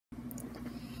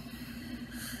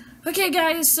Okay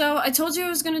guys, so I told you I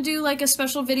was going to do like a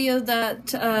special video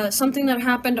that, something that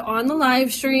happened on the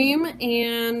live stream,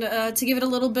 and to give it a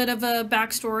little bit of a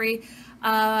backstory,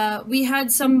 we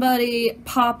had somebody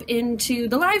pop into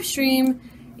the live stream,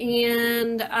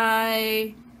 and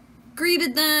I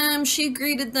greeted them, she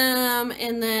greeted them,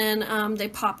 and then they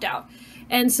popped out.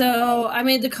 And so I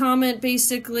made the comment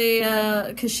basically,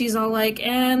 because she's all like,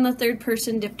 and the third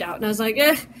person dipped out. And I was like,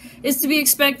 it's to be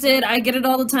expected. I get it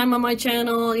all the time on my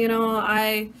channel. You know,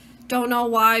 I don't know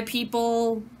why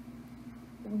people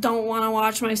don't want to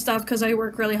watch my stuff because I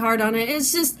work really hard on it.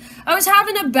 It's just, I was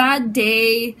having a bad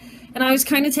day and I was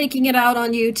kind of taking it out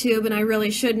on YouTube and I really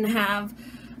shouldn't have.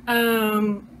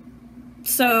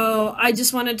 So I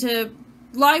just wanted to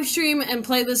live stream and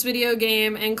play this video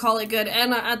game and call it good.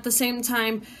 And at the same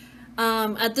time,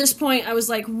 at this point I was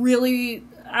like really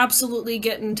absolutely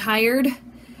getting tired,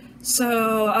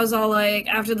 so I was all like,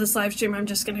 after this live stream I'm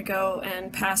just gonna go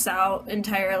and pass out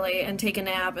entirely and take a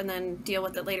nap and then deal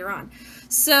with it later on.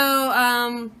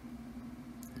 So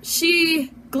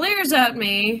she glares at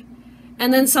me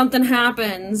and then something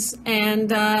happens,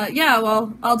 and yeah,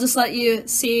 well, I'll just let you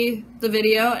see the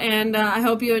video, and I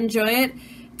hope you enjoy it.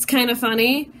 It's kind of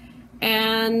funny,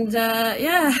 and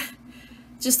yeah,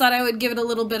 just thought I would give it a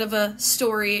little bit of a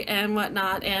story and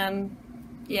whatnot, and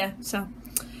yeah, so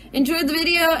enjoy the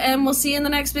video, and we'll see you in the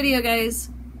next video, guys.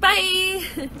 Bye!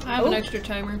 I have an extra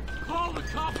timer. Call the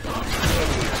cops.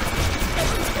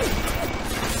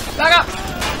 Back up!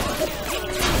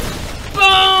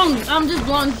 Boom! I'm just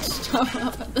blowing stuff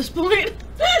up at this point.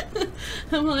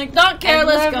 I'm like, don't care,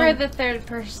 let's go. Whoever the third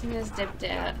person is dipped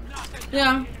at.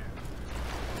 Yeah.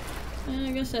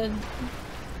 Like I said,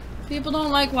 people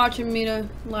don't like watching me to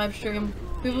live stream.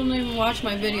 People don't even watch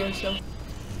my videos, so.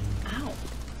 Ow.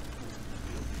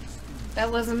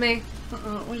 That wasn't me.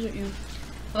 Wasn't you?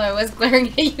 Well, I was glaring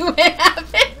at you when it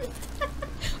happened.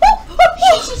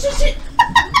 Shit.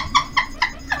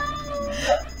 I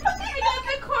got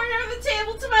the corner of the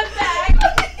table to my back.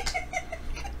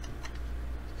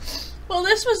 Well,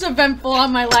 this was eventful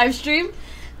on my live stream.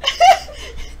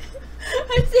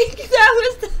 I think that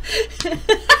was the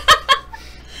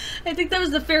I think that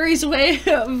was the fairy's way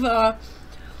of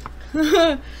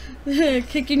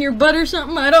kicking your butt or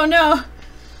something. I don't know.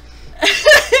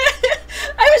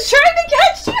 I was trying to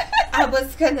catch you. I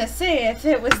was gonna say, if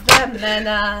it was them, then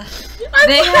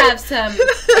they have some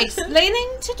explaining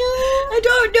to do. I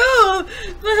don't know,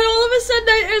 but all of a sudden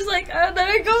I was like, then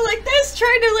I go like this,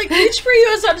 trying to like reach for you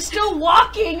as I'm still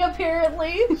walking,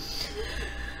 apparently.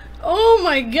 Oh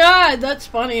my god, that's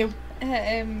funny.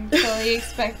 I'm fully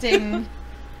expecting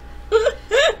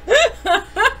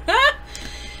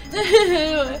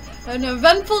an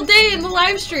eventful day in the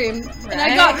live stream, and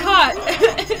I got caught.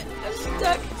 I'm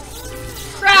stuck.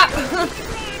 Crap.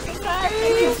 Sorry.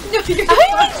 I didn't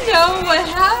know what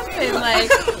happened. Like,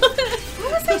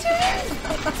 what was I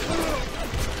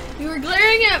doing? You were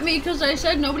glaring at me because I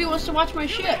said nobody wants to watch my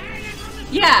shit.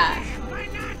 Yeah.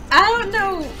 I don't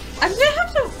know.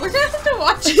 We're gonna have to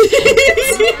watch it.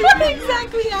 What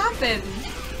exactly happened?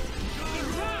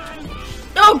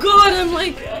 Oh god, I'm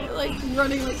like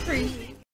running like crazy.